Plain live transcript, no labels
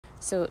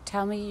So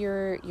tell me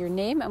your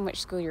name and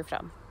which school you're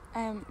from.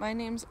 My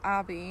name's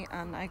Abby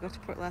and I go to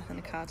Portlethen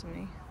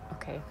Academy.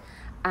 Okay.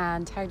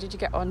 And how did you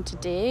get on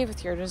today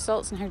with your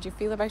results and how do you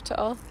feel about it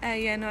all?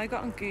 I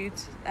got on good.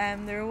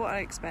 They were what I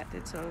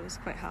expected, so I was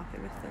quite happy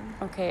with them.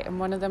 Okay, and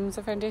one of them was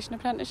a Foundation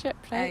Apprenticeship,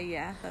 right?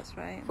 Yeah, that's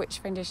right. Which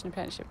Foundation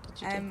Apprenticeship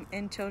did you do?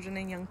 In children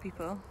and young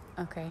people.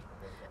 Okay.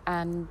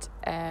 And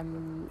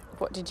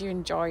what did you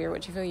enjoy or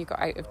what do you feel you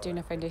got out of doing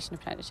a Foundation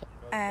Apprenticeship?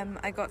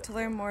 I got to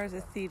learn more of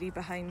the theory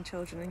behind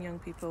children and young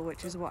people,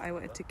 which is what I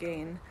wanted to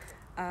gain,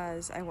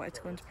 as I wanted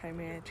to go into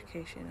primary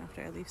education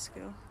after I leave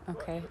school.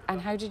 Okay. And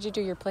how did you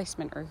do your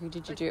placement, or who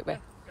did you do it with?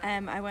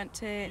 I went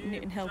to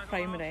Newton Hill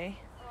Primary,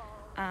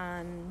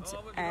 and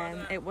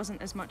it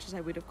wasn't as much as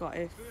I would have got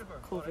if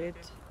COVID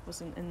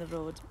wasn't in the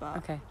road, but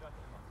Okay.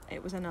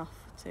 it was enough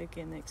to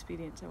gain the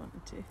experience I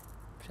wanted to.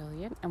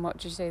 Brilliant. And what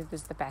did you say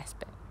was the best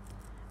bit?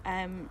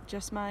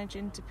 Just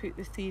managing to put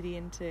the theory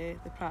into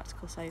the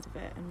practical side of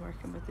it and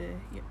working with the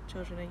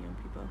children and young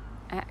people.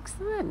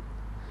 Excellent.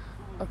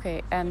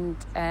 Okay, and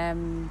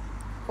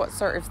what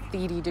sort of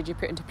theory did you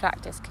put into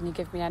practice? Can you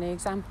give me any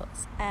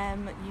examples?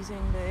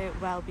 Using the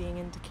wellbeing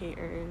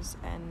indicators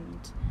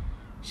and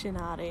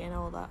Shinari and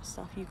all that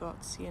stuff, you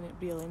got to see in it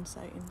real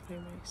insight in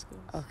primary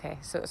schools. Okay,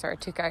 so it sort of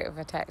took out of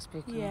a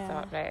textbook and you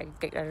thought, right,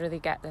 I really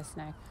get this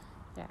now.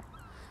 Yeah.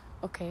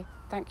 Okay,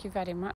 thank you very much.